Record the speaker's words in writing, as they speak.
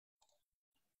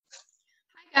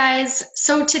Guys,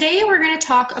 so today we're going to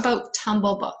talk about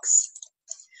Tumble books.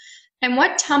 And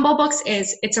what Tumble books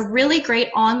is, it's a really great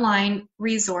online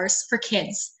resource for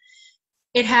kids.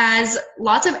 It has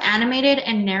lots of animated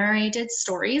and narrated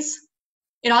stories.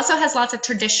 It also has lots of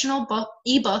traditional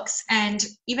ebooks and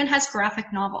even has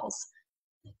graphic novels.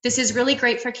 This is really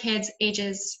great for kids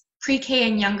ages pre-K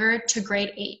and younger to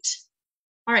grade 8.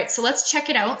 All right, so let's check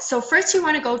it out. So first you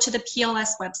want to go to the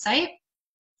PLS website,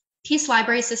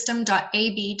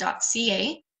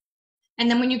 peacelibrarysystem.ab.ca.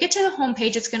 And then when you get to the home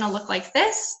page, it's going to look like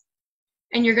this.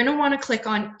 And you're going to want to click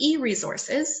on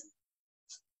e-resources.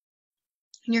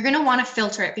 And you're going to want to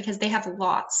filter it because they have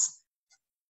lots.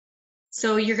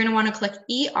 So you're going to want to click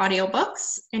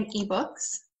e-audiobooks and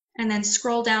ebooks, and then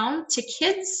scroll down to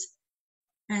kids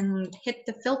and hit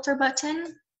the filter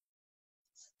button.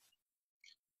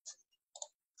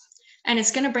 And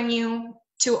it's going to bring you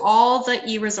to all the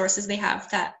e-resources they have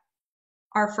that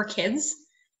are for kids.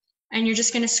 And you're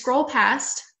just going to scroll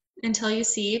past until you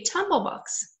see Tumble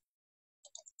books.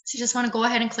 So you just want to go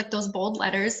ahead and click those bold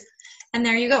letters, and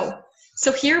there you go.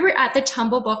 So here we're at the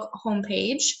Tumble book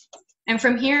homepage, and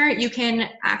from here you can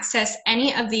access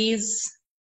any of these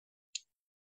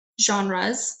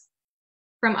genres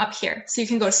from up here. So you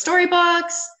can go to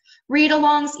storybooks,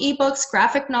 read-alongs, ebooks,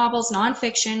 graphic novels,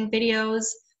 nonfiction, videos.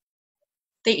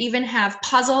 They even have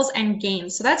puzzles and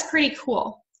games, so that's pretty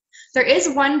cool. There is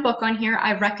one book on here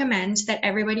I recommend that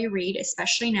everybody read,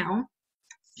 especially now.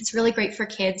 It's really great for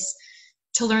kids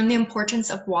to learn the importance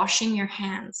of washing your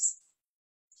hands.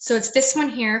 So it's this one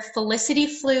here, Felicity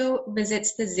Flew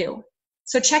Visits the Zoo.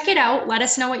 So check it out. Let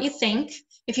us know what you think.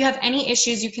 If you have any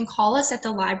issues, you can call us at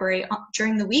the library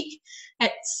during the week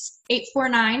at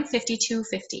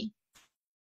 849-5250.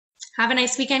 Have a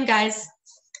nice weekend, guys.